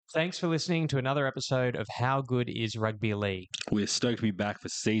Thanks for listening to another episode of How Good is Rugby League? We're stoked to be back for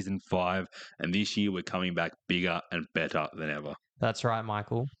season 5, and this year we're coming back bigger and better than ever. That's right,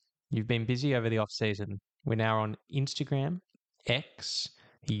 Michael. You've been busy over the off-season. We're now on Instagram, X,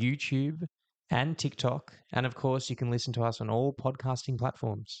 YouTube, and TikTok. And of course, you can listen to us on all podcasting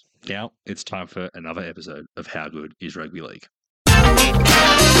platforms. Now it's time for another episode of How Good is Rugby League.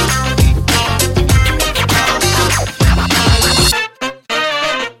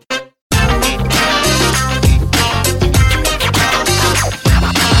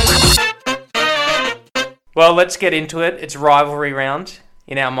 Well, let's get into it. It's rivalry round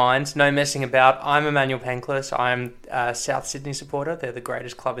in our minds. No messing about. I'm Emmanuel Penklis. I'm a South Sydney supporter. They're the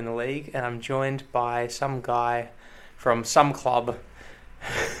greatest club in the league. And I'm joined by some guy from some club,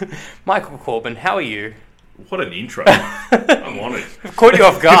 Michael Corbin. How are you? What an intro. I'm honoured. I've caught you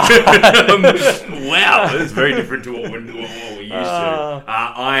off guard. Wow, that is very different to what we're used to.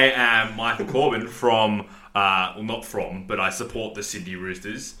 I am Michael Corbin from, not from, but I support the Sydney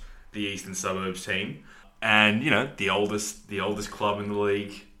Roosters, the Eastern Suburbs team. And, you know, the oldest club in the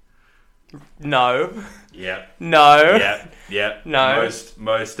league. No. Yeah. No. Yeah. No.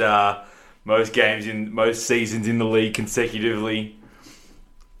 Most seasons in the league consecutively.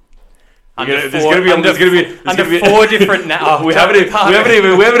 Under There's four different we haven't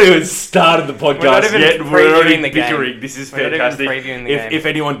even started the podcast yet. We're already bickering. This is fantastic. If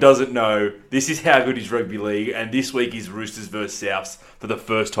anyone doesn't know, this is How Good is Rugby League, and this week is Roosters versus Souths for the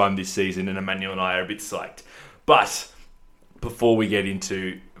first time this season, and Emmanuel and I are a bit psyched. But before we get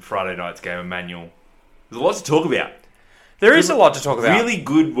into Friday night's game, Emmanuel, there's a lot to talk about. There is a lot to talk about. Really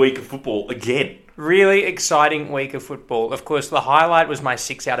good week of football again. Really exciting week of football. Of course, the highlight was my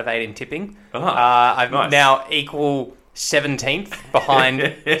 6 out of 8 in tipping. I'm nice. Now equal 17th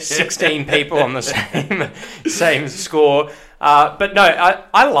behind 16 people on the same score. But no,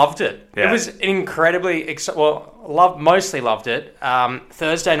 I loved it. Yeah. It was incredibly mostly loved it.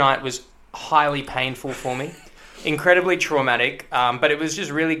 Thursday night was highly painful for me. Incredibly traumatic, but it was just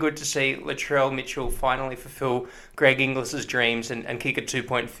really good to see Latrell Mitchell finally fulfill Greg Inglis's dreams and kick a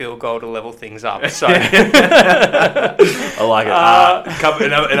 2-point field goal to level things up. So I like it.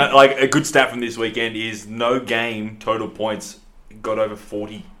 Like a good stat from this weekend is no game total points got over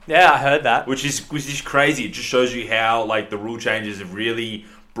 40. Yeah, I heard that. Which is crazy. It just shows you how like the rule changes have really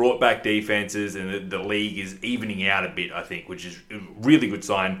brought back defenses, and the league is evening out a bit, I think, which is a really good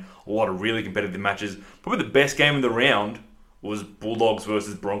sign. A lot of really competitive matches. Probably the best game of the round was Bulldogs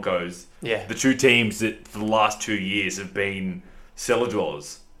versus Broncos. Yeah. The two teams that for the last 2 years have been cellar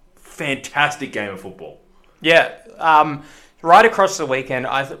dwellers. Fantastic game of football. Yeah. Right across the weekend,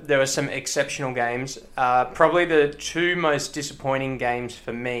 there were some exceptional games. Probably the two most disappointing games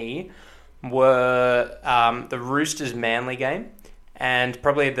for me were the Roosters Manly game and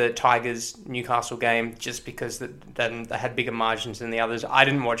probably the Tigers Newcastle game, just because they had bigger margins than the others. I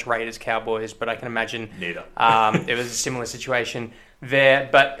didn't watch Raiders Cowboys, but I can imagine Neither. It was a similar situation there.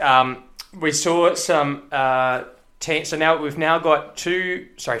 But we saw some teams. So now we've got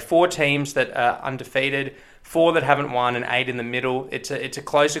 4 teams that are undefeated, 4 that haven't won, and 8 in the middle. It's a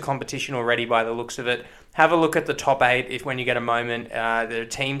closer competition already by the looks of it. Have a look at the top 8 when you get a moment. There are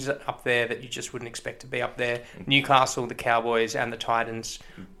teams up there that you just wouldn't expect to be up there. Newcastle, the Cowboys, and the Titans.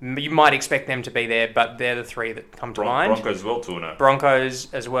 You might expect them to be there, but they're the 3 that come to mind. Broncos as well, 2-0.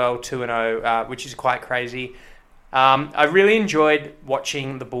 Broncos as well, 2-0, which is quite crazy. I really enjoyed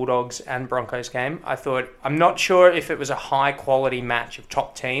watching the Bulldogs and Broncos game. I'm not sure if it was a high quality match of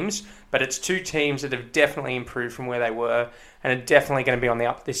top teams, but it's 2 teams that have definitely improved from where they were and are definitely going to be on the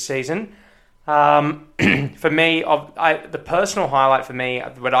up this season. For me, the personal highlight for me,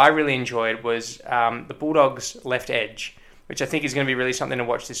 what I really enjoyed was the Bulldogs left edge, which I think is going to be really something to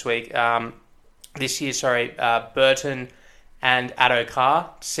watch this week. Burton and Addo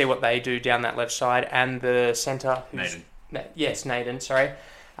Carr, to see what they do down that left side, and the centre, Naden, sorry.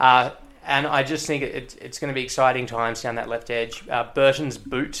 And I just think it's going to be exciting times down that left edge. Burton's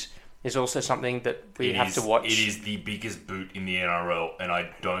boot is also something that we have to watch. It is the biggest boot in the NRL, and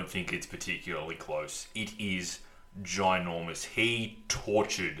I don't think it's particularly close. It is ginormous. He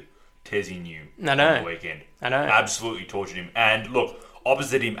tortured Tezzy New on the weekend. I know. Absolutely tortured him. And look,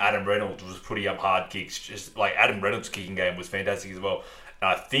 opposite him, Adam Reynolds was putting up hard kicks. Just like Adam Reynolds' kicking game was fantastic as well. And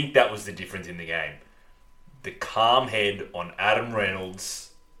I think that was the difference in the game. The calm head on Adam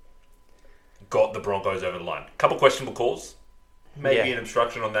Reynolds got the Broncos over the line. A couple questionable calls. Maybe an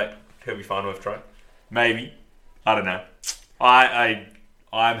obstruction on that Kirby Farnworth try. Maybe. I don't know.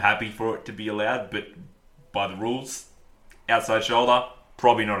 I'm happy for it to be allowed, but by the rules, outside shoulder,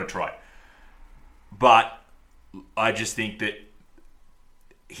 probably not a try. But I just think that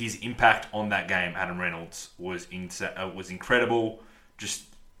his impact on that game, Adam Reynolds, was incredible. Just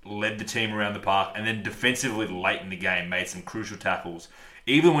led the team around the park, and then defensively late in the game made some crucial tackles.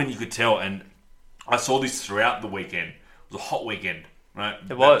 Even when you could tell, and I saw this throughout the weekend. It was a hot weekend, right?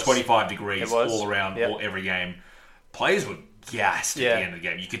 It was 25 degrees all around, every game. Players were gassed at the end of the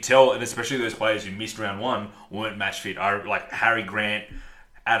game. You could tell, and especially those players who missed round one weren't match fit. Like Harry Grant,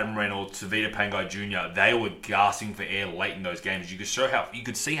 Adam Reynolds, Savita Pangai Jr. They were gasping for air late in those games. You could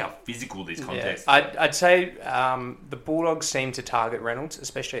see how physical these contests. I'd say the Bulldogs seemed to target Reynolds,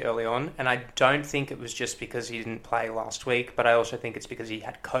 especially early on, and I don't think it was just because he didn't play last week, but I also think it's because he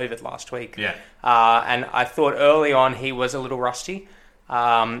had COVID last week. Yeah. And I thought early on he was a little rusty,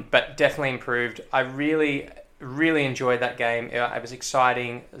 but definitely improved. I really enjoyed that game. It was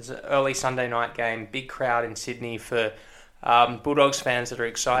exciting. It was an early Sunday night game, big crowd in Sydney for Bulldogs fans that are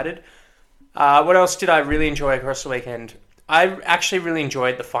excited. What else did I really enjoy across the weekend? I actually really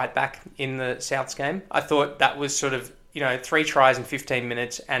enjoyed the fight back in the Souths game. I thought that was sort of, 3 tries in 15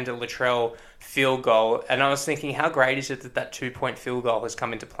 minutes and a Latrell field goal. And I was thinking, how great is it that 2-point field goal has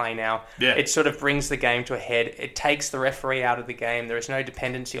come into play now? Yeah. It sort of brings the game to a head. It takes the referee out of the game. There is no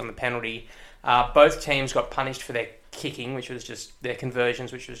dependency on the penalty. Both teams got punished for their kicking, which was just their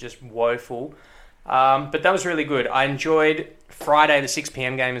conversions, which was just woeful. But that was really good. I enjoyed Friday, the 6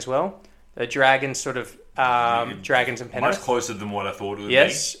 p.m. game as well. The Dragons Dragons and Penrith. Much closer than what I thought it would be.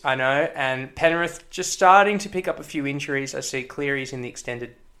 Yes, I know. And Penrith just starting to pick up a few injuries. I see Cleary's in the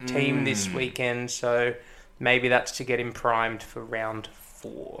extended team this weekend, so maybe that's to get him primed for round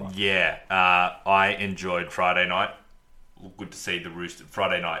 4. Yeah, I enjoyed Friday night. Good to see the Roosters.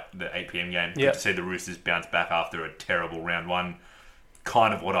 Friday night, the 8 p.m. game. Good to see the Roosters bounce back after a terrible round 1.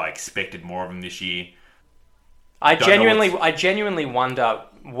 Kind of what I expected more of them this year. I genuinely wonder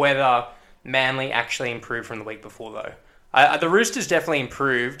whether Manly actually improved from the week before, though. The Roosters definitely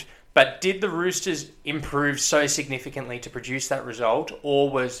improved, but did the Roosters improve so significantly to produce that result, or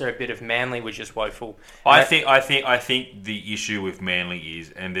was there a bit of Manly was just woeful? I think the issue with Manly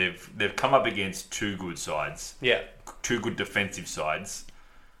is, and they've come up against 2 good sides. Yeah. 2 good defensive sides.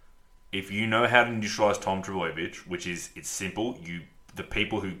 If you know how to neutralise Tom Trbojevic, which is, it's simple, the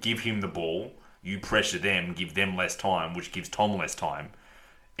people who give him the ball, you pressure them, give them less time, which gives Tom less time.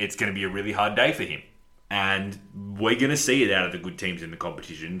 It's going to be a really hard day for him. And we're going to see it out of the good teams in the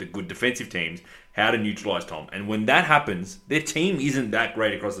competition, the good defensive teams, how to neutralise Tom. And when that happens, their team isn't that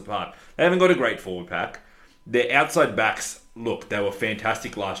great across the park. They haven't got a great forward pack. Their outside backs, look, they were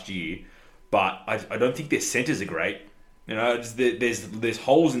fantastic last year, but I don't think their centres are great. There's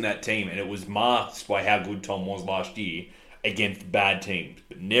holes in that team, and it was masked by how good Tom was last year against bad teams,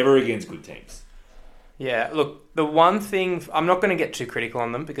 but never against good teams. Yeah, look, the one thing... I'm not going to get too critical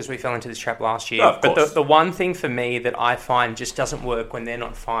on them because we fell into this trap last year. Oh, of course. But the one thing for me that I find just doesn't work when they're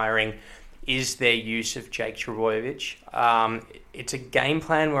not firing is their use of Jake Trbojevic. It's a game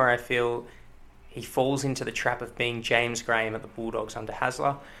plan where I feel he falls into the trap of being James Graham at the Bulldogs under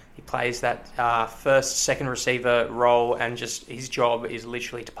Hasler. He plays that first, second receiver role, and just his job is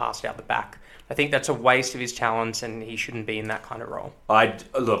literally to pass it out the back. I think that's a waste of his talents, and he shouldn't be in that kind of role. I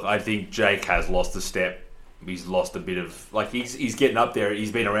think Jake has lost a step. He's lost a bit of... he's getting up there.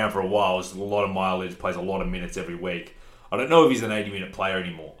 He's been around for a while. There's a lot of mileage, plays a lot of minutes every week. I don't know if he's an 80-minute player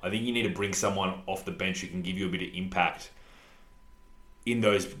anymore. I think you need to bring someone off the bench who can give you a bit of impact in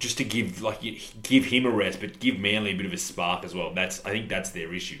those, just to give him a rest, but give Manly a bit of a spark as well. I think that's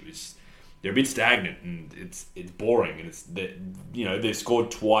their issue. They're a bit stagnant, and it's boring, and they've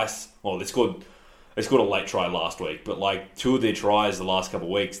scored twice. Well, they scored a late try last week, but 2 of their tries the last couple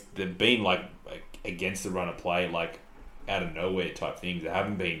of weeks, they've been against the run of play, out of nowhere type things. They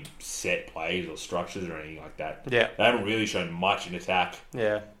haven't been set plays or structures or anything like that. Yeah, they haven't really shown much in attack.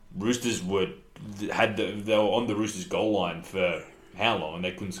 Yeah, Roosters they were on the Roosters goal line for how long, and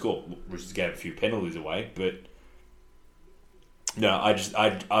they couldn't score. Roosters gave a few penalties away, but. No,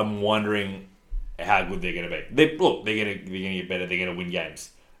 I'm wondering how good they're going to be. They're going to get better. They're going to win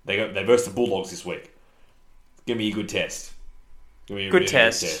games. They versus the Bulldogs this week. It's going to be a good test. Good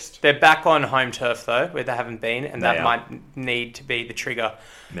test. They're back on home turf though, where they haven't been, and that might need to be the trigger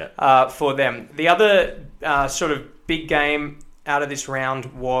for them. The other sort of big game out of this round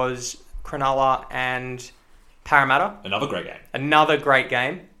was Cronulla and Parramatta. Another great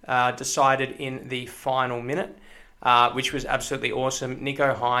game. Decided in the final minute. Which was absolutely awesome.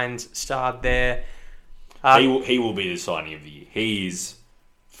 Nico Hines starred there. He will be the signing of the year. He is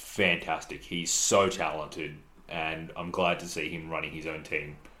fantastic. He's so talented, and I'm glad to see him running his own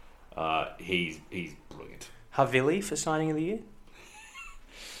team. He's brilliant. Havili for signing of the year?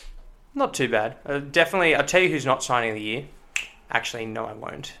 Not too bad. Definitely, I'll tell you who's not signing of the year. Actually, no, I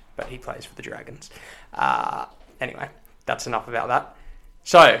won't. But he plays for the Dragons. Anyway, that's enough about that.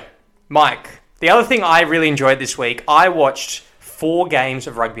 So, Mike, the other thing I really enjoyed this week, I watched 4 games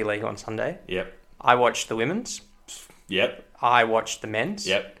of rugby league on Sunday. Yep. I watched the women's. Yep. I watched the men's.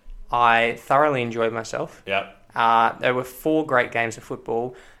 Yep. I thoroughly enjoyed myself. Yep. There were 4 great games of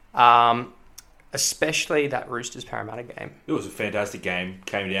football, especially that Roosters Parramatta game. It was a fantastic game.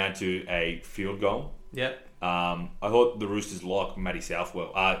 Came down to a field goal. Yep. I thought the Roosters lock,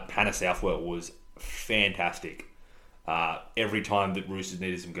 Hannah Southwell was fantastic. Every time that Roosters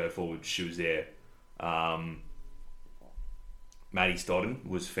needed some go forward, she was there. Maddie Stodden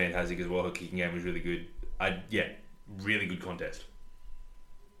was fantastic as well. Her kicking game was really good. Really good contest.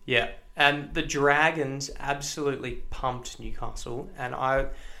 Yeah, and the Dragons absolutely pumped Newcastle, and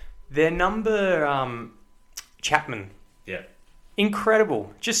their number Chapman. Yeah.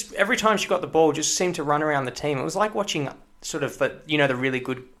 Incredible. Just every time she got the ball, just seemed to run around the team. It was like watching sort of the really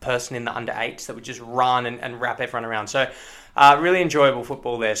good person in the under 8s that would just run and wrap everyone around. So really enjoyable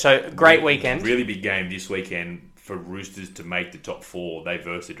football there. So great weekend. Really big game this weekend for Roosters to make the top 4. They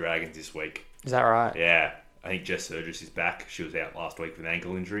versus the Dragons this week. Is that right? Yeah. I think Jess Surgis is back. She was out last week with an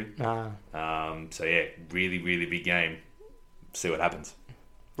ankle injury. So yeah, really, really big game. See what happens.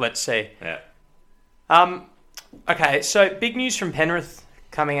 Let's see. Yeah. Okay, so big news from Penrith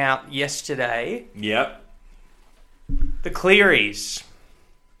coming out yesterday. Yep. The Clearys.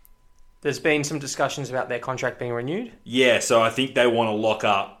 There's been some discussions about their contract being renewed. Yeah, so I think they want to lock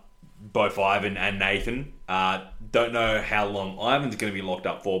up both Ivan and Nathan. Don't know how long Ivan's going to be locked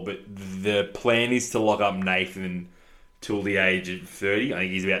up for, but the plan is to lock up Nathan till the age of 30. I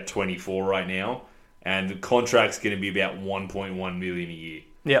think he's about 24 right now. And the contract's going to be about $1.1 million a year.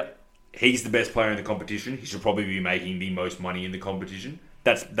 Yep. He's the best player in the competition. He should probably be making the most money in the competition.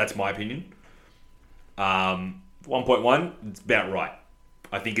 That's my opinion. 1.1, it's about right.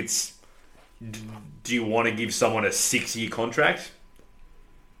 I think it's... Do you want to give someone a 6-year contract?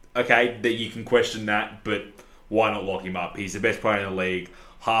 Okay, that you can question that, but why not lock him up? He's the best player in the league.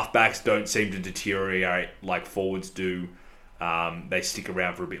 Halfbacks don't seem to deteriorate like forwards do. They stick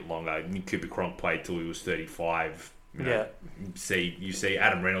around for a bit longer. Cooper Cronk played till he was 35. You see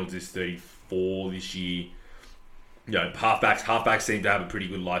Adam Reynolds is 34 this year. Halfbacks seem to have a pretty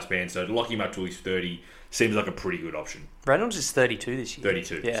good lifespan, so to lock him up till he's 30 seems like a pretty good option. Reynolds is 32 this year.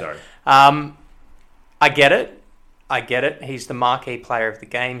 32, yeah. Sorry. I get it. He's the marquee player of the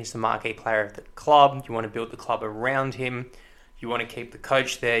game. He's the marquee player of the club. You want to build the club around him. You want to keep the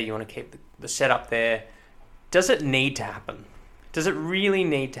coach there. You want to keep the setup there. Does it need to happen? Does it really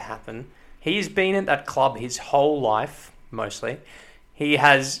need to happen? He's been at that club his whole life, mostly. He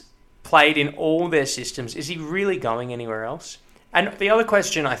has played in all their systems. Is he really going anywhere else? And the other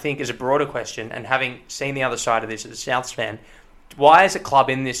question, I think, is a broader question, and having seen the other side of this as a Souths fan, why is a club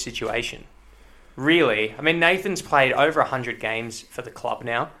in this situation? Really? I mean, Nathan's played over 100 games for the club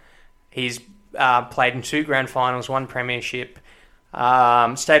now. He's played in 2 grand finals, 1 premiership,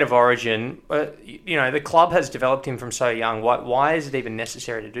 state of origin. The club has developed him from so young. Why is it even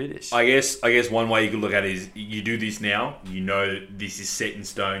necessary to do this? I guess one way you could look at it is you do this now. You know this is set in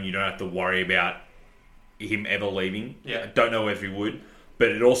stone. You don't have to worry about him ever leaving. Yeah. I don't know if he would, but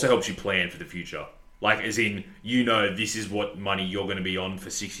it also helps you plan for the future. Like, as in, this is what money you're going to be on for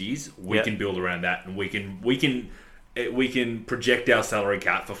 6 years. We can build around that, and we can project our salary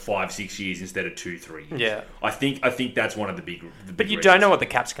cap for 5-6 years instead of 2-3 years. Yeah. I think that's one of the big. But you don't know what the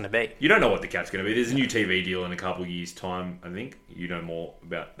cap's going to be. You don't know what the cap's going to be. There's a new TV deal in a couple of years' time. I think you know more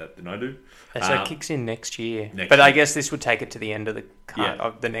about that than I do. So it kicks in next year. But I guess this would take it to the end of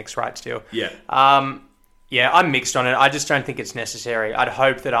the next rights deal. Yeah. I'm mixed on it. I just don't think it's necessary. I'd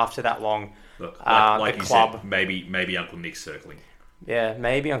hope that after that long. Look, like the you club. said, maybe Uncle Nick's circling. Yeah,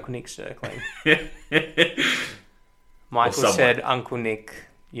 maybe Uncle Nick's circling. Michael said Uncle Nick,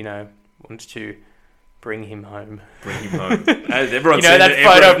 wants to bring him home. Bring him home. As everyone's that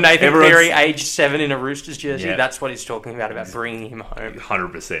photo of Nathan Cleary, age 7 in a Roosters jersey? Yeah. That's what he's talking about bringing him home.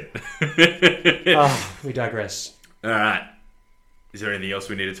 100%. We digress. All right. Is there anything else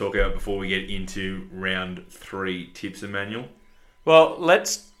we need to talk about before we get into round 3 tips, Emmanuel? Well,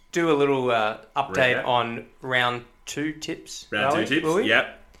 let's do a little update Recap. on round 2 tips. Round 2 tips? Will we?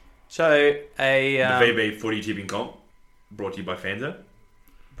 Yep. So, The VB footy tipping comp brought to you by Fanzo.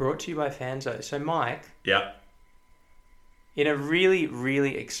 brought to you by Fanzo. So, Mike, Yep. in a really,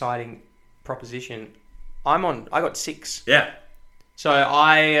 really exciting proposition, I got 6. Yeah. So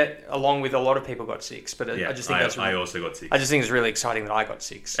I, along with a lot of people, got 6. But Yeah. I just think I also got 6. I just think it's really exciting that I got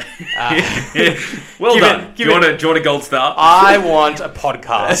 6. Well give done. it- Do you want a gold star? I want a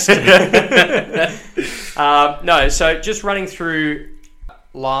podcast. No, so just running through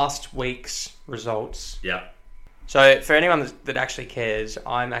last week's results. Yeah. So for anyone that actually cares,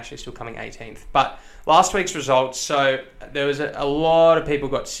 I'm actually still coming 18th. But last week's results, so there was a lot of people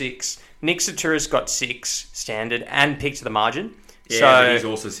got 6. Nick Saturis got 6 standard and picked the margin. Yeah, so but he's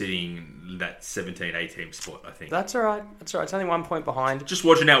also sitting that 17-18 spot, I think. that's all right. That's all right. It's only 1 point behind. Just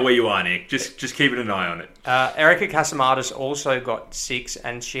watching out where you are, Nick. Just keeping an eye on it. Erica Casamatis also got 6,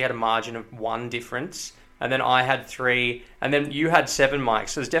 and she had a margin of 1 difference. And then I had 3, and then you had 7, Mike.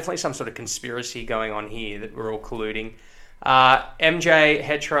 So there's definitely some sort of conspiracy going on here that we're all colluding. MJ,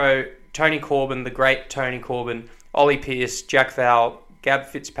 Hetero, Tony Corbin, the great Tony Corbin, Ollie Pearce, Jack Val, Gab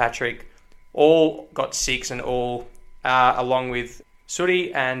Fitzpatrick, all got 6, and all along with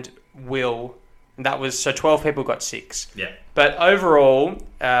Sooty and Will. And that was so 12 people got 6. Yeah. But overall,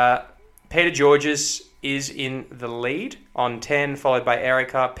 Peter Georges is in the lead on 10, followed by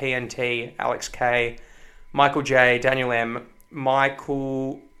Erica, PNT, Alex K, Michael J, Daniel M,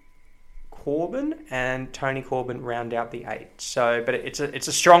 Michael Corbin, and Tony Corbin round out the 8. So, but it's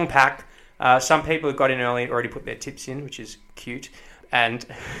a strong pack. Some people who got in early already put their tips in, which is cute. And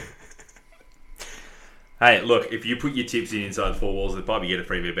hey, look, if you put your tips in inside the 4 walls of the pub, you get a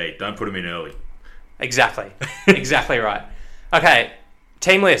free VB. Don't put them in early. exactly right. Okay,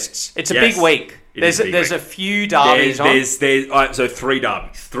 team lists. It's a Yes, big week. it is a big There's week. a few derbies on. There's so 3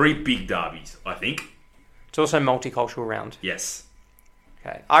 derbies. 3 big derbies, I think. It's also a multicultural round. Yes.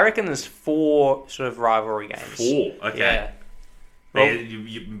 Okay, I reckon there's 4 sort of rivalry games. 4. Okay. Yeah. Well,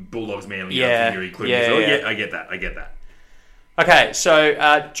 Bulldogs, Manly, Yeah, you're including yeah, as well. yeah. Yeah, I get that. Okay,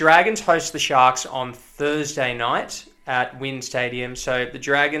 so Dragons host the Sharks on Thursday night at Wynn Stadium. So the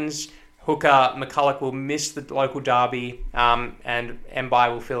Dragons, hooker McCulloch will miss the local derby, and Mbai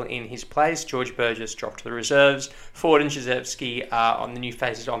will fill in his place. George Burgess dropped to the reserves. Ford and Jezewski are on the new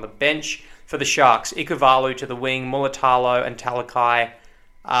faces on the bench. For the Sharks, Ikuvalu to the wing, Mulatalo and Talakai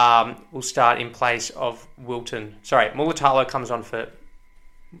will start in place of Wilton. Mulatalo comes on for...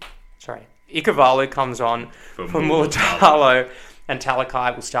 Ikuvalu comes on for Mulatalo, and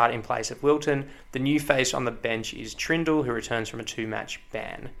Talakai will start in place of Wilton. The new face on the bench is Trindle, who returns from a 2-match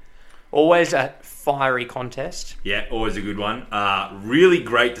ban. Always a fiery contest. Yeah, always a good one. Really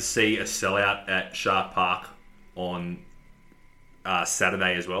great to see a sellout at Shark Park on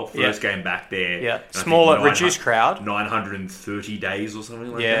Saturday as well. First game back there. Yeah, I think smaller, reduced crowd. 930 days or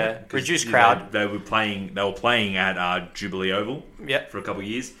something like Yeah, that. 'Cause, reduced you know, crowd. They were playing at Jubilee Oval. Yeah. For a couple of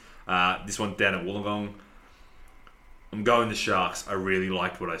years. This one down at Wollongong. I'm going the Sharks. I really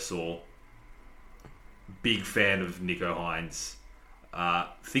liked what I saw. Big fan of Nico Hines.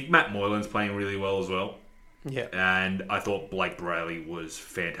 Think Matt Moylan's playing really well as well. Yeah. And I thought Blake Brayley was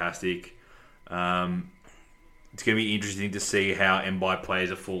fantastic. It's going to be interesting to see how Mbai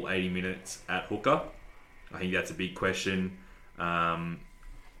plays a full 80 minutes at hooker. I think that's a big question. Ben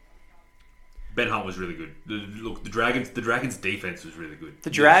Hunt was really good. The Dragons' defense was really good. The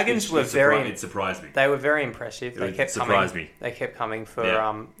Dragons were It surprised me. They were very impressive. They kept surprised coming. me. They kept coming for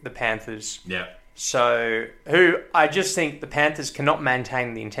Yeah. the Panthers. Yeah. So, who I just think the Panthers cannot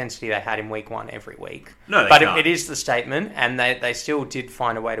maintain the intensity they had in week 1 every week. No, they but can't. it is the statement, and they still did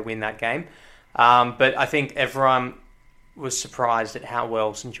find a way to win that game. But I think everyone was surprised at how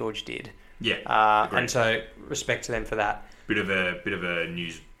well St George did. Yeah. Agreed. And so respect to them for that. Bit of a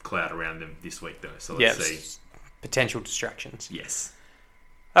news cloud around them this week though. So Yeah, let's see. potential distractions. Yes.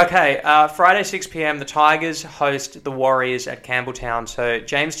 Okay, Friday 6 p.m. the Tigers host the Warriors at Campbelltown. So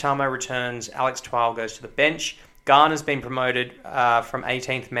James Tamo returns, Alex Twile goes to the bench. Garner's been promoted from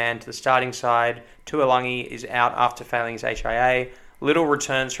 18th man to the starting side. Tuolangi is out after failing his HIA. Little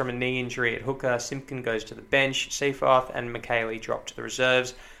returns from a knee injury at hooker. Simpkin goes to the bench. Seaforth and McKaylee drop to the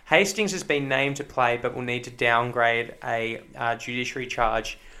reserves. Hastings has been named to play but will need to downgrade a judiciary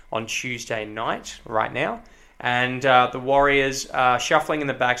charge on Tuesday night right now. And the Warriors shuffling in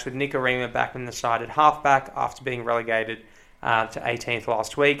the backs with Nick Arima back in the side at halfback after being relegated to 18th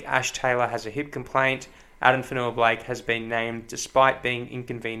last week. Ash Taylor has a hip complaint. Adam Fanua-Blake has been named despite being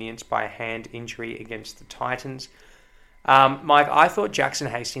inconvenienced by a hand injury against the Titans. Mike, I thought Jackson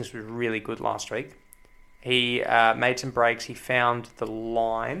Hastings was really good last week. He made some breaks. He found the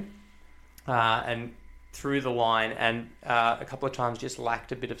line and through the line, and a couple of times just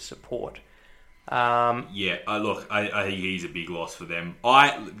lacked a bit of support. I think he's a big loss for them.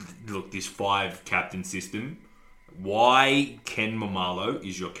 This 5 captain system. Why Ken Mamalo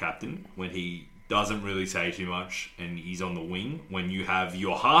is your captain when he doesn't really say too much and he's on the wing? When you have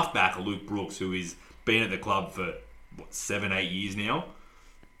your halfback Luke Brooks, who has been at the club for 7-8 years now.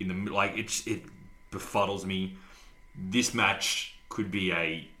 It befuddles me. This match could be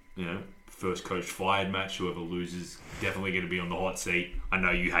a first coach fired match. Whoever loses definitely going to be on the hot seat. I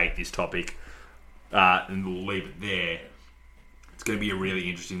know you hate this topic, and we'll leave it there. It's going to be a really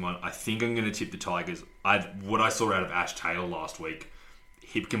interesting one. I think I'm going to tip the Tigers. What I saw out of Ash Taylor last week,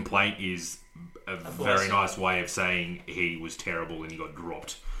 hip complaint is a very nice way of saying he was terrible and he got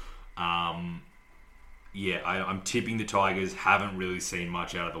dropped. I'm tipping the Tigers. Haven't really seen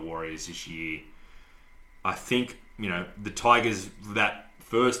much out of the Warriors this year. I think, the Tigers, that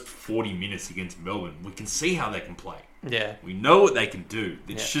first 40 minutes against Melbourne, we can see how they can play. Yeah. We know what they can do.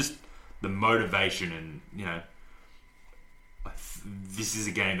 It's just the motivation and, this is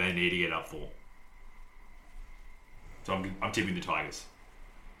a game they need to get up for. So I'm tipping the Tigers.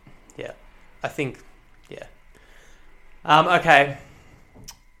 Yeah. I think, yeah. Okay.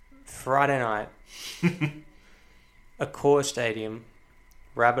 Friday night. Accor Stadium.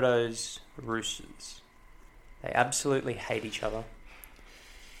 Rabbitohs, Roosters. They absolutely hate each other.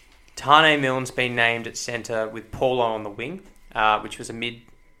 Tane Milne's been named at centre with Paulo on the wing, which was a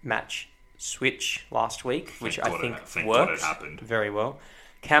mid-match switch last week, which I think worked very well.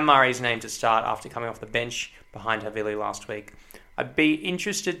 Cam Murray's named to start after coming off the bench behind Havili last week. I'd be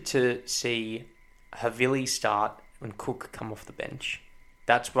interested to see Havili start when Cook come off the bench.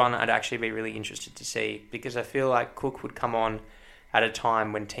 That's one I'd actually be really interested to see because I feel like Cook would come on at a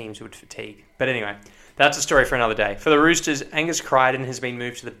time when teams would fatigue. But anyway, that's a story for another day. For the Roosters, Angus Crichton has been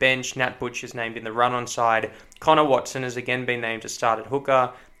moved to the bench. Nat Butch is named in the run-on side. Connor Watson has again been named to start at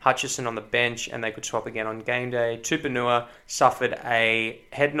hooker. Hutchison on the bench, and they could swap again on game day. Tupanua suffered a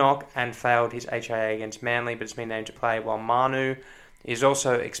head knock and failed his HIA against Manly, but has been named to play, while Manu is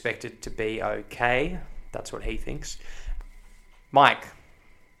also expected to be okay. That's what he thinks. Mike,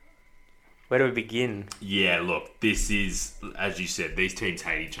 where do we begin? Yeah, look, this is, as you said, these teams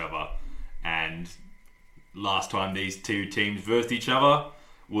hate each other, and last time these two teams versed each other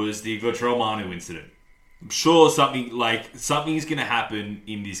was the Latrell Manu incident. I'm sure something is going to happen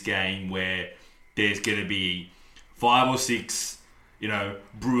in this game where there's going to be 5 or 6,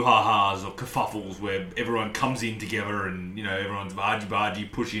 brouhahas or kerfuffles where everyone comes in together and, everyone's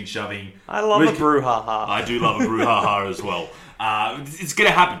argy-bargy, pushing, shoving. I love a brouhaha. I do love a brouhaha as well. It's going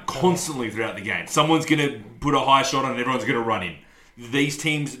to happen constantly throughout the game. Someone's going to put a high shot on and everyone's going to run in. These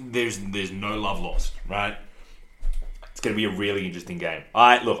teams, there's no love lost, right? It's going to be a really interesting game.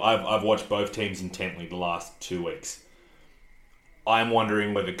 I've watched both teams intently the last 2 weeks. I'm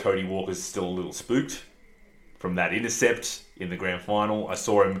wondering whether Cody Walker's still a little spooked from that intercept in the grand final. I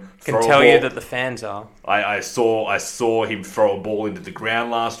saw him throw a ball. I can tell you that the fans are. I saw him throw a ball into the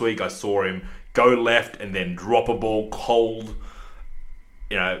ground last week. I saw him go left and then drop a ball cold.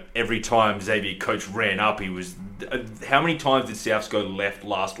 Every time Xavier Coates ran up, he was... How many times did Souths go left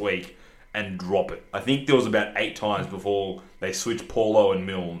last week and drop it? I think there was about 8 times before they switched Paulo and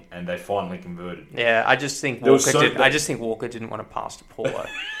Milne and they finally converted. Yeah, I just think Walker didn't want to pass to Paulo,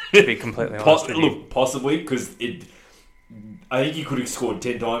 to be completely honest with you. Look, possibly, because I think you could have scored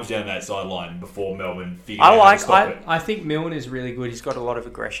 10 times down that sideline before Melbourne figured out how to stop it. I think Milne is really good. He's got a lot of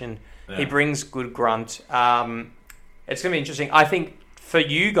aggression. Yeah. He brings good grunt. It's going to be interesting. I think for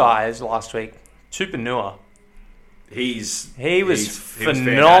you guys last week, Tupanua, he was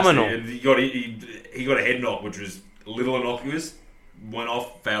phenomenal. He got a head knock, which was a little innocuous. Went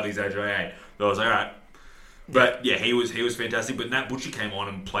off, failed his HIA. So I was like, all right. But yeah, he was fantastic. But Nat Butcher came on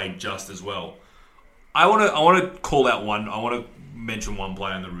and played just as well. I want to call out one. I want to mention one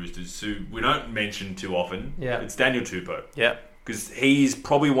player in the Roosters who we don't mention too often. Yeah, it's Daniel Tupou. Yeah, because he's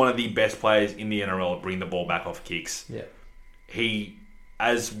probably one of the best players in the NRL to bring the ball back off kicks. Yeah, he,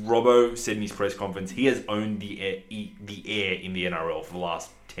 as Robbo said in his press conference, he has owned the air in the NRL for the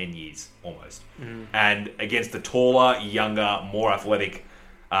last 10 years almost. Mm. And against the taller, younger, more athletic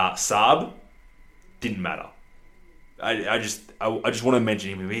Saab, didn't matter. I just want to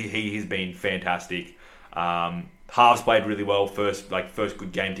mention him. He has been fantastic. Halves played really well. First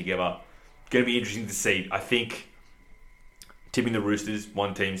good game together. Going to be interesting to see. I think tipping the Roosters.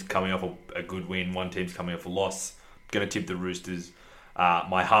 One team's coming off a good win. One team's coming off a loss. Going to tip the Roosters.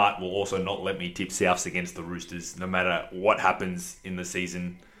 My heart will also not let me tip Souths against the Roosters, no matter what happens in the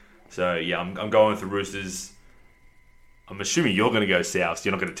season. So yeah, I'm going with the Roosters. I'm assuming you're going to go Souths.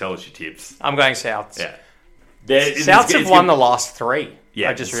 You're not going to tell us your tips. I'm going Souths. Yeah. Souths have won the last 3.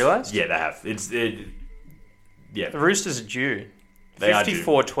 Yeah, I just realised. Yeah, they have. The Roosters are due.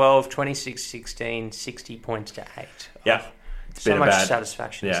 54-12, 26-16, 60 points to 8. Yeah. So much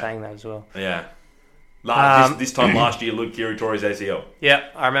satisfaction in saying that as well. Yeah. This time last year, Luke Keary tore his ACL. Yeah,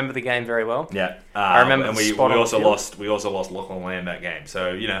 I remember the game very well. Yeah, I remember. And the we spot on also the field. lost. We also lost Lachlan Lamb that game.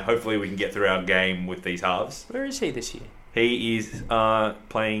 So hopefully we can get through our game with these halves. Where is he this year? He is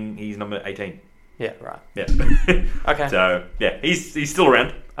playing. He's number 18. Yeah, right. Yeah. Okay. So yeah, he's still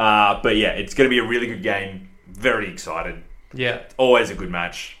around. But yeah, it's going to be a really good game. Very excited. Yeah. Always a good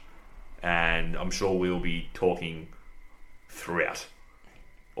match, and I'm sure we'll be talking throughout,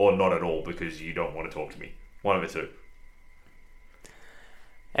 or not at all because you don't want to talk to me. One of the two.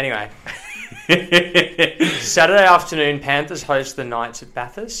 Anyway, Saturday afternoon, Panthers host the Knights at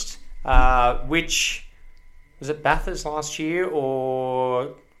Bathurst, which was it Bathurst last year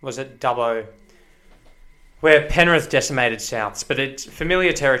or was it Dubbo? Where Penrith decimated Souths, but it's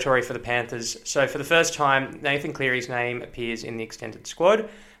familiar territory for the Panthers. So for the first time, Nathan Cleary's name appears in the extended squad.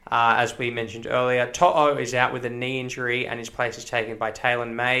 As we mentioned earlier, To'o is out with a knee injury and his place is taken by Taylor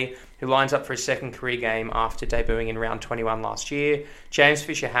May, who lines up for his second career game after debuting in round 21 last year. James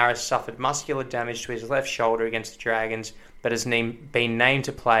Fisher-Harris suffered muscular damage to his left shoulder against the Dragons, but has been named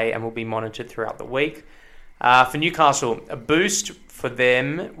to play and will be monitored throughout the week. For Newcastle, a boost for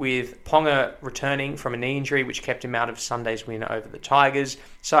them with Ponga returning from a knee injury, which kept him out of Sunday's win over the Tigers.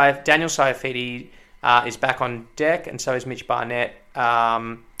 So Daniel Saifiti is back on deck, and so is Mitch Barnett.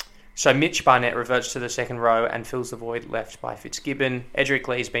 So Mitch Barnett reverts to the second row and fills the void left by Fitzgibbon. Edric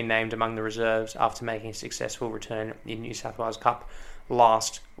Lee's been named among the reserves after making a successful return in New South Wales Cup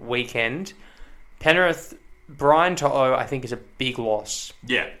last weekend. Penrith, Brian To'o, I think, is a big loss.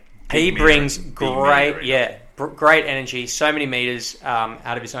 Yeah. He brings great energy, so many metres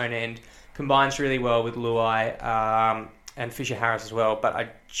out of his own end. Combines really well with Luai and Fisher-Harris as well. But I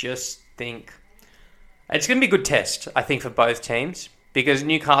just think it's going to be a good test, I think, for both teams. Because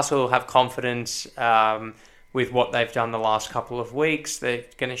Newcastle have confidence with what they've done the last couple of weeks. They've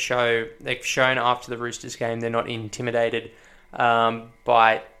shown after the Roosters game they're not intimidated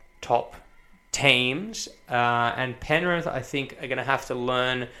by top teams. And Penrith, I think, are going to have to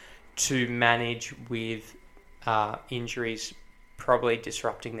learn to manage with injuries probably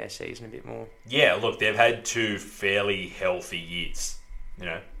disrupting their season a bit more. Yeah, look, they've had two fairly healthy years,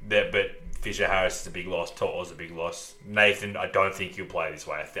 but Fisher-Harris is a big loss. To'o's a big loss. Nathan, I don't think he'll play this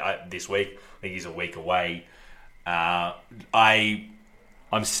way. This week, I think he's a week away. I'm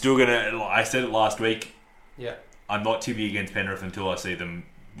still gonna. I said it last week. Yeah. I'm not tipping against Penrith until I see them,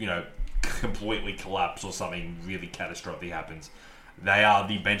 completely collapse or something really catastrophic happens. They are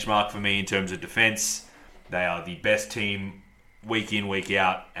the benchmark for me in terms of defense. They are the best team week in, week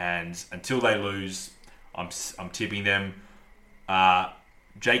out, and until they lose, I'm tipping them.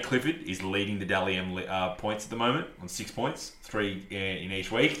 Jake Clifford is leading the Dally M points at the moment on 6 points, 3 in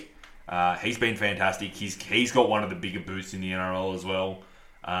each week. He's been fantastic. He's got one of the bigger boosts in the NRL as well.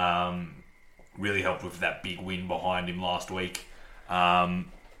 Really helped with that big win behind him last week.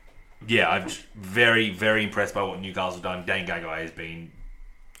 I'm very, very impressed by what Newcastle have done. Dane Gagai has been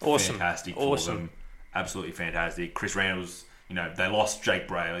awesome, fantastic for them. Absolutely fantastic. Chris Randall's, they lost Jake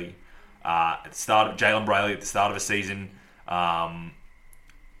Brayley at the start of Jalen Brayley at the start of the season.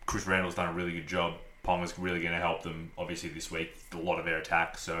 Chris Randall's done a really good job. Ponga's really going to help them, obviously, this week. A lot of their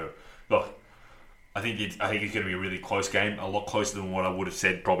attack. So, look, I think it's going to be a really close game. A lot closer than what I would have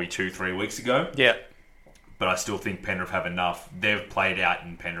said probably 2-3 weeks ago. Yeah. but I still think Penrith have enough. They've played out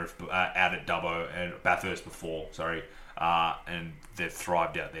in Penrith, out at Dubbo and Bathurst before, and they've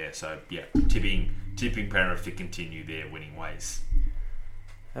thrived out there. So yeah, tipping Penrith to continue their winning ways.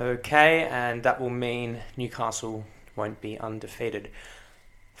 Okay, and that will mean Newcastle won't be undefeated.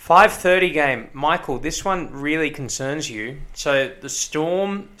 5:30 game. Michael, this one really concerns you. So the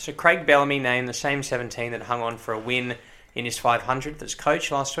Storm, Craig Bellamy named the same 17 that hung on for a win in his 500th as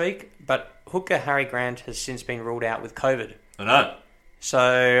coach last week, but hooker Harry Grant has since been ruled out with COVID. I know.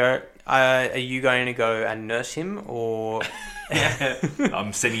 So are you going to go and nurse him, or...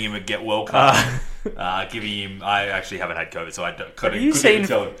 I'm sending him a get well card. Giving him... I actually haven't had COVID, so I couldn't even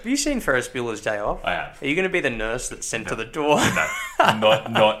tell him. Have you seen Ferris Bueller's Day Off? I have. Are you going to be the nurse that's sent to the door?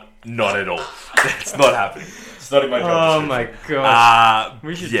 No, not at all. It's not happening. It's not in my job description. My god.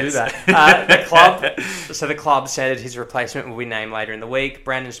 We should do that. The club said his replacement will be named later in the week.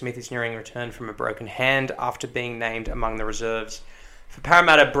 Brandon Smith is nearing return from a broken hand after being named among the reserves. For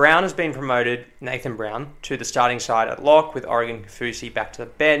Parramatta, Brown has been promoted, Nathan Brown, to the starting side at lock, with Oregon Kafusi back to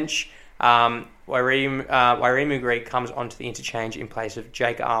the bench. Wairimu Greig comes onto the interchange in place of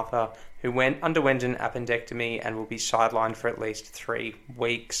Jake Arthur, who underwent an appendectomy and will be sidelined for at least 3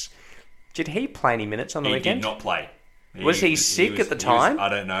 weeks. Did he play any minutes on the weekend? He did not play. Was he sick at the time? I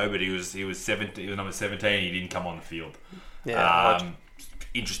don't know, but he was 17. He was number 17. He didn't come on the field. Yeah.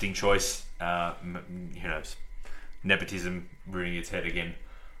 Interesting choice. Who knows? Nepotism rearing its head again.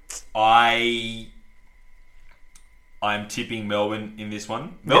 I'm tipping Melbourne in this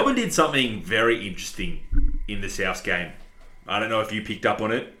one. Melbourne did something very interesting in the Souths game. I don't know if you picked up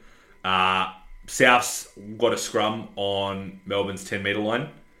on it. Souths got a scrum on Melbourne's 10-metre line.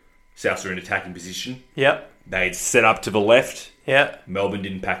 Souths are in attacking position. Yep. They'd set up to the left. Yep. Melbourne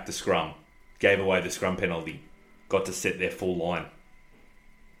didn't pack the scrum. Gave away the scrum penalty. Got to set their full line.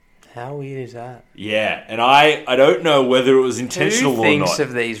 How weird is that? Yeah, and I don't know whether it was intentional Who or thinks not.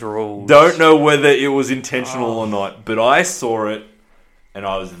 of these rules? Don't know whether it was intentional or not, but I saw it and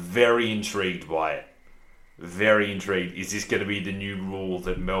I was very intrigued by it. Very intrigued. Is this going to be the new rule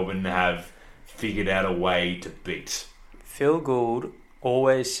that Melbourne have figured out a way to beat? Phil Gould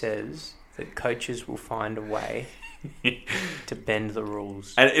always says that coaches will find a way to bend the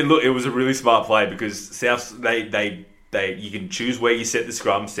rules. And it was a really smart play because South they you can choose where you set the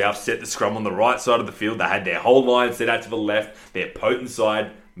scrum. South set the scrum on the right side of the field. They had their whole line set out to the left. Their potent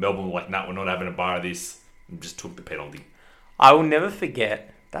side. Melbourne were like, nah, we're not having a bar of this. And just took the penalty. I will never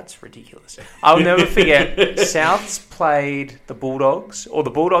forget. That's ridiculous. I will never forget. Souths played the Bulldogs, or the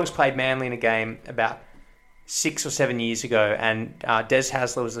Bulldogs played Manly in a game about 6 or 7 years ago, and Des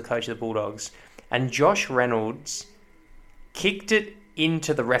Hasler was the coach of the Bulldogs, and Josh Reynolds kicked it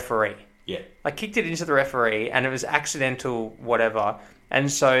into the referee. Yeah. Like, kicked it into the referee, and it was accidental, whatever.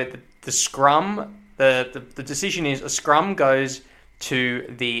 And so the scrum, the decision is a scrum goes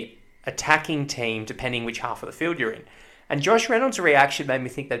to the attacking team, depending which half of the field you're in. And Josh Reynolds' reaction made me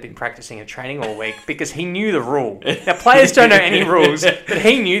think they'd been practicing and training all week because he knew the rule. Now, players don't know any rules, but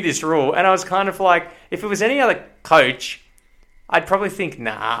he knew this rule. And I was kind of like, if it was any other coach, I'd probably think,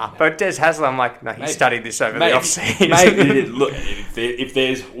 nah. But Des Hasler, I'm like, no, he studied this over the off-season. Maybe, look, if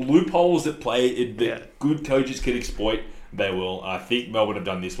there's loopholes that good coaches can exploit, they will. I think Melbourne have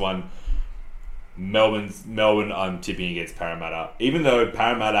done this one. Melbourne, I'm tipping against Parramatta. Even though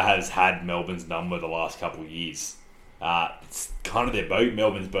Parramatta has had Melbourne's number the last couple of years. It's kind of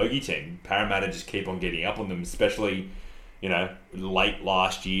Melbourne's bogey team. Parramatta just keep on getting up on them, especially, late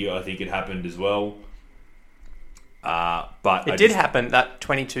last year, I think it happened as well. But it did happen, that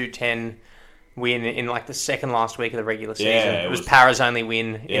 22-10 win in like the second last week of the regular season. Yeah, it was Parra's only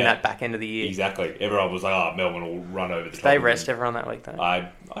win in that back end of the year. Exactly. Everyone was like, Melbourne will run over the top. Did they rest everyone that week, though?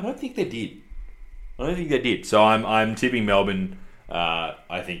 I don't think they did. So I'm tipping Melbourne.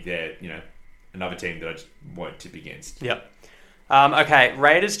 I think they're, another team that I just won't tip against. Yep. Okay,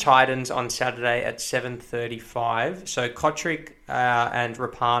 Raiders-Titans on Saturday at 7:35. So Kotrick and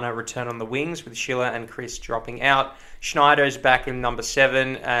Rapana return on the wings with Schiller and Chris dropping out. Schneider's back in number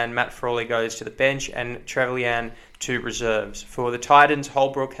 7 and Matt Frawley goes to the bench and Trevelyan to reserves. For the Titans,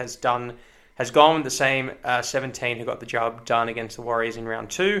 Holbrook has gone with the same 17 who got the job done against the Warriors in round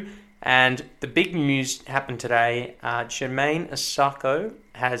 2. And the big news happened today. Jermaine Asako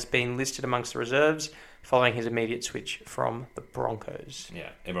has been listed amongst the reserves following his immediate switch from the Broncos. Yeah,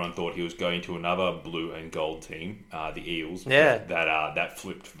 everyone thought he was going to another blue and gold team, the Eels. Yeah. That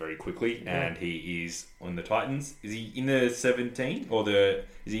flipped very quickly, and he is on the Titans. Is he in the 17 or is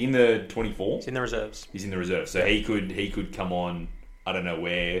he in the 24? He's in the reserves. He's in the reserves, so he could come on. I don't know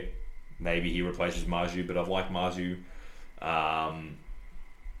where. Maybe he replaces Marju, but I've liked Marju.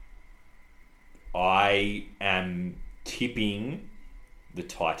 I am tipping the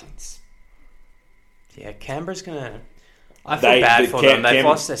Titans. Yeah, Canberra's going to... I feel bad for them. They've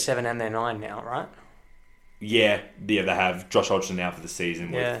lost their 7 and their 9 now, right? Yeah, they have Josh Hodgson now for the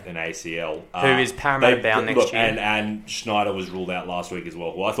season with an ACL. Who is Parramatta bound next year. And Schneider was ruled out last week as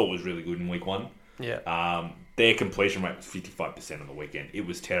well, who I thought was really good in week 1. Yeah. Their completion rate was 55% on the weekend. It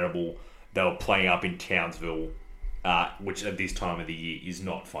was terrible. They were playing up in Townsville, which at this time of the year is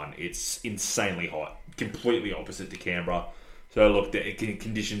not fun. It's insanely hot. Completely opposite to Canberra. So, look, the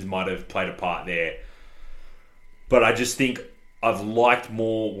conditions might have played a part there. But I just think I've liked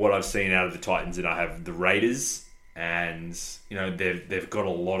more what I've seen out of the Titans than I have the Raiders. And, they've got a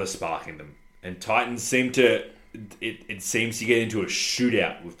lot of spark in them. And Titans seem to... It seems to get into a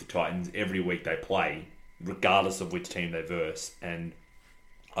shootout with the Titans every week they play, regardless of which team they verse. And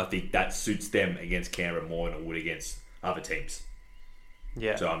I think that suits them against Canberra more than it would against other teams.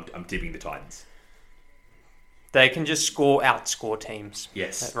 Yeah. So I'm tipping the Titans. They can just outscore teams.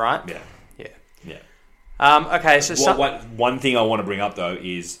 Yes. Right? Yeah. Yeah. Okay, so... One thing I want to bring up, though,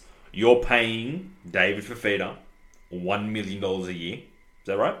 is you're paying David Fifita $1 million a year. Is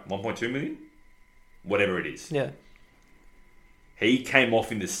that right? 1.2 million? Whatever it is. Yeah. He came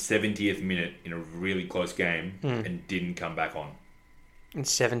off in the 70th minute in a really close game and didn't come back on. In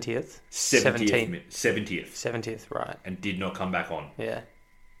 70th? 70th. 70th, right. And did not come back on. Yeah.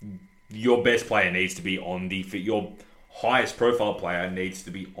 your best player needs to be on the field. Your highest profile player needs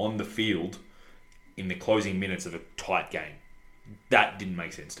to be on the field in the closing minutes of a tight game. That didn't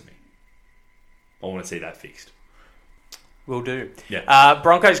make sense to me. I want to see that fixed. Will do. Yeah.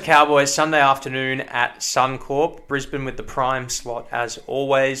 Broncos Cowboys Sunday afternoon at Suncorp. Brisbane with the prime slot as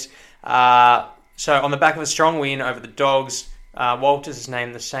always. So on the back of a strong win over the Dogs, Walters has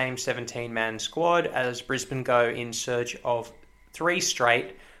named the same 17-man squad as Brisbane go in search of 3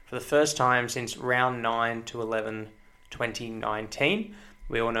 straight for the first time since round 9 to 11 2019.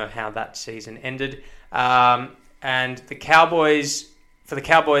 We all know how that season ended. And the Cowboys... For the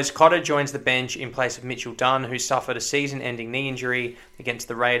Cowboys, Cotter joins the bench in place of Mitchell Dunn, who suffered a season-ending knee injury against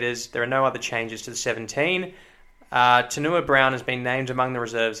the Raiders. There are no other changes to the 17. Tanua Brown has been named among the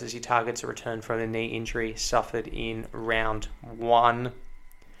reserves as he targets a return from a knee injury suffered in round 1.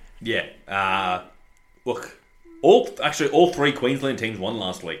 Yeah. Look, all 3 Queensland teams won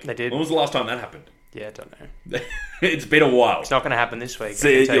last week. They did. When was the last time that happened? Yeah, I don't know. It's been a while. It's not going to happen this week.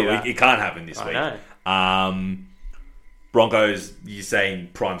 It can't happen this week. I know. Broncos, you're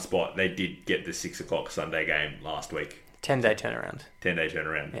saying prime spot. They did get the 6 o'clock Sunday game last week. 10-day turnaround. 10-day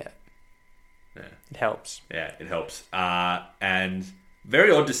turnaround. Yeah. It helps. Yeah, it helps. And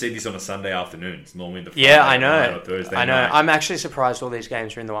very odd to see this on a Sunday afternoon. It's normally the Friday night night or Thursday I know. night. I'm actually surprised all these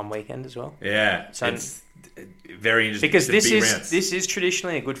games are in the one weekend as well. Yeah. So, it's very interesting. Because this is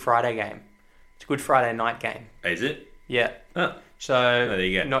traditionally a Good Friday game. It's a Good Friday night game. Is it? Yeah. Oh. So, there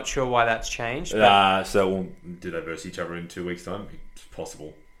you go. Not sure why that's changed. But Do they verse each other in 2 weeks' time? It's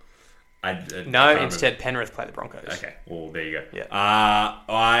possible. Instead Penrith play the Broncos. Okay, well, there you go. Yeah.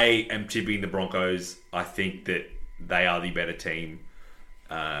 I am tipping the Broncos. I think that they are the better team.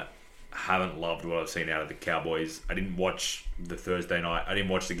 Haven't loved what I've seen out of the Cowboys. I didn't watch the Thursday night. I didn't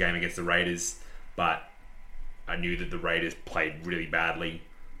watch the game against the Raiders, but I knew that the Raiders played really badly.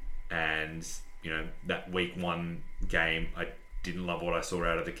 And, that week 1 game, I didn't love what I saw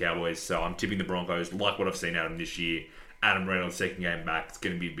out of the Cowboys, so I'm tipping the Broncos. Like what I've seen out of them this year. Adam Reynolds' second game back, it's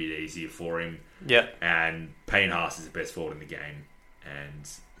going to be a bit easier for him. Yeah. And Payne Haas is the best forward in the game. And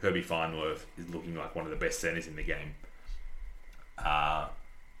Herbie Farnworth is looking like one of the best centers in the game. I'm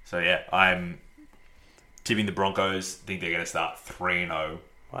tipping the Broncos. Think they're going to start 3-0.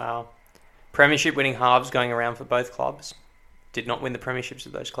 Wow. Premiership winning halves going around for both clubs. Did not win the premierships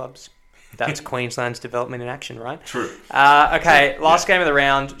of those clubs. That's Queensland's development in action, right? True. Okay, last game of the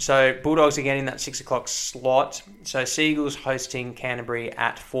round. So Bulldogs again in that 6 o'clock slot. So Seagulls hosting Canterbury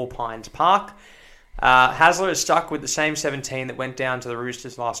at Four Pines Park. Hasler is stuck with the same 17 that went down to the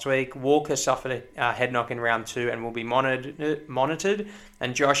Roosters last week. Walker suffered a head knock in round 2 and will be monitored.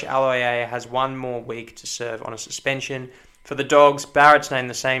 And Josh Aloiai has 1 more week to serve on a suspension. For the Dogs, Barrett's named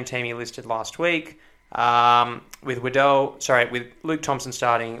the same team he listed last week. With Luke Thompson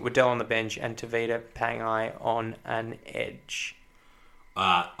starting, Waddell on the bench, and Tavita Pangai on an edge.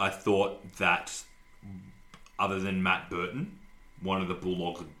 I thought that, other than Matt Burton, one of the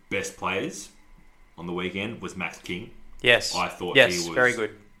Bulldogs' best players on the weekend was Max King. Yes, I thought he was very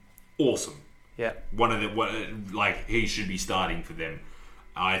good, awesome. Yeah, he should be starting for them.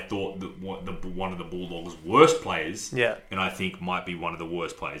 I thought that one of the Bulldogs' worst players, and I think might be one of the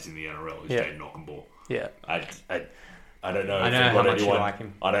worst players in the NRL, is Jaden Knockenball. Yeah, I don't know. I know how much you like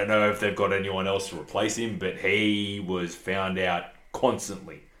him. I don't know if they've got anyone else to replace him, but he was found out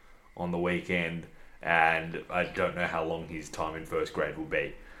constantly on the weekend, and I don't know how long his time in first grade will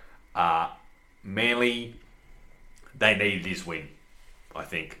be. Manly, they needed this win, I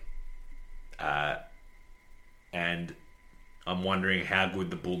think, and I'm wondering how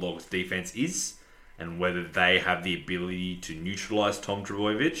good the Bulldogs' defense is, and whether they have the ability to neutralise Tom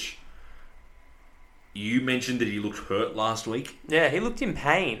Trbojevic. You mentioned that he looked hurt last week. Yeah, he looked in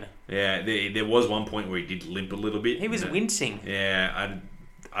pain. Yeah, there was one point where he did limp a little bit. He was wincing. Yeah,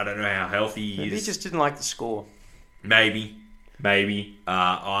 I don't know how healthy he is. He just didn't like the score. Maybe. I'm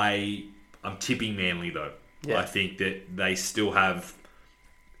tipping Manly, though. Yeah. I think that they still have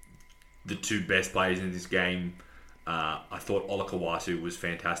the 2 best players in this game. I thought Olakawasu was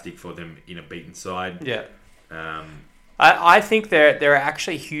fantastic for them in a beaten side. Yeah. I think there are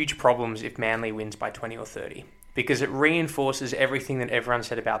actually huge problems if Manly wins by 20 or 30, because it reinforces everything that everyone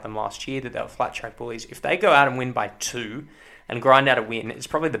said about them last year, that they were flat track bullies. If they go out and win by 2 and grind out a win, it's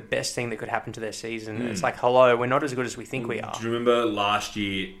probably the best thing that could happen to their season. It's like, hello, we're not as good as we think we are. Do you remember last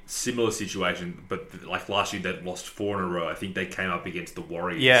year, similar situation, but like last year they lost 4 in a row. I think they came up against the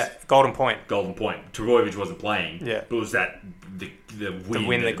Warriors. Yeah, Golden Point. Trbojevic wasn't playing. Yeah. But it was that the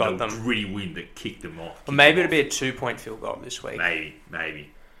win that got them. The gritty win that kicked them off. Or maybe it'll be a 2-point field goal this week. Maybe.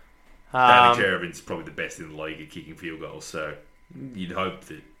 David Cherubin's probably the best in the league at kicking field goals, so you'd hope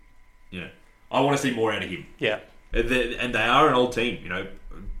that I want to see more out of him. Yeah. And they are an old team.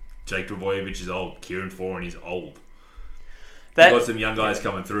 Jake Trbojevic is old. Kieran Foran is old. They've got some young guys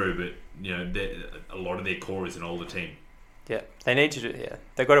coming through, but a lot of their core is an older team. Yeah, they need to do. Yeah,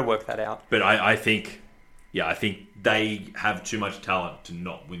 they've got to work that out. But I think they have too much talent to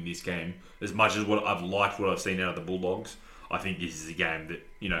not win this game. As much as what I've seen out of the Bulldogs, I think this is a game that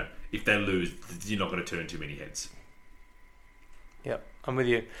if they lose, you're not going to turn too many heads. Yep, I'm with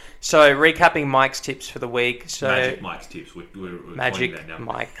you. So, recapping Mike's tips for the week. So Magic Mike's tips. We're Magic that now.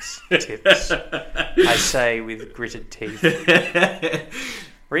 Mike's tips. I say with gritted teeth.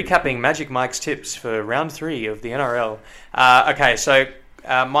 Recapping Magic Mike's tips for round 3 of the NRL. Okay, so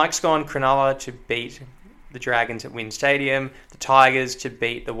Mike's gone Cronulla to beat the Dragons at Wynn Stadium, the Tigers to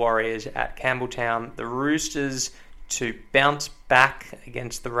beat the Warriors at Campbelltown, the Roosters to bounce back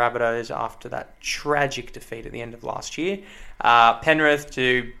against the Rabbitohs after that tragic defeat at the end of last year, Penrith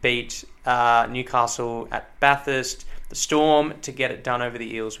to beat Newcastle at Bathurst, the Storm to get it done over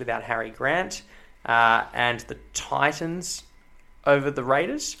the Eels without Harry Grant, and the Titans over the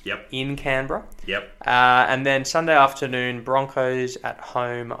Raiders in Canberra. Yep. And then Sunday afternoon, Broncos at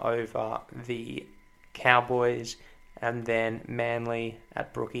home over the Cowboys, and then Manly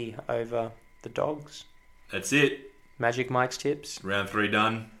at Brookie over the Dogs. That's it. Magic Mike's tips. Round 3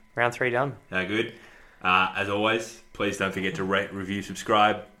 done. Round 3 done. How good. As always, please don't forget to rate, review,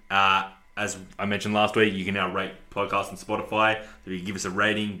 subscribe. As I mentioned last week, you can now rate podcasts on Spotify. If you give us a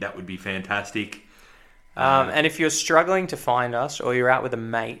rating, that would be fantastic. And if you're struggling to find us, or you're out with a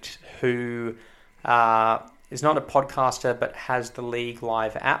mate who is not a podcaster but has the League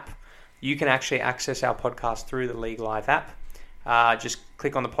Live app, you can actually access our podcast through the League Live app. Just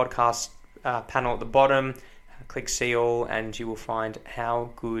click on the podcast panel at the bottom, click see all, and you will find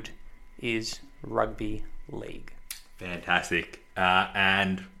How Good is Rugby League. Fantastic.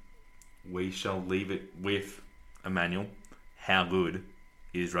 And we shall leave it with Emmanuel. How good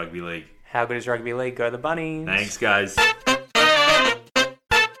is Rugby League? How good is Rugby League? Go the Bunnies. Thanks, guys.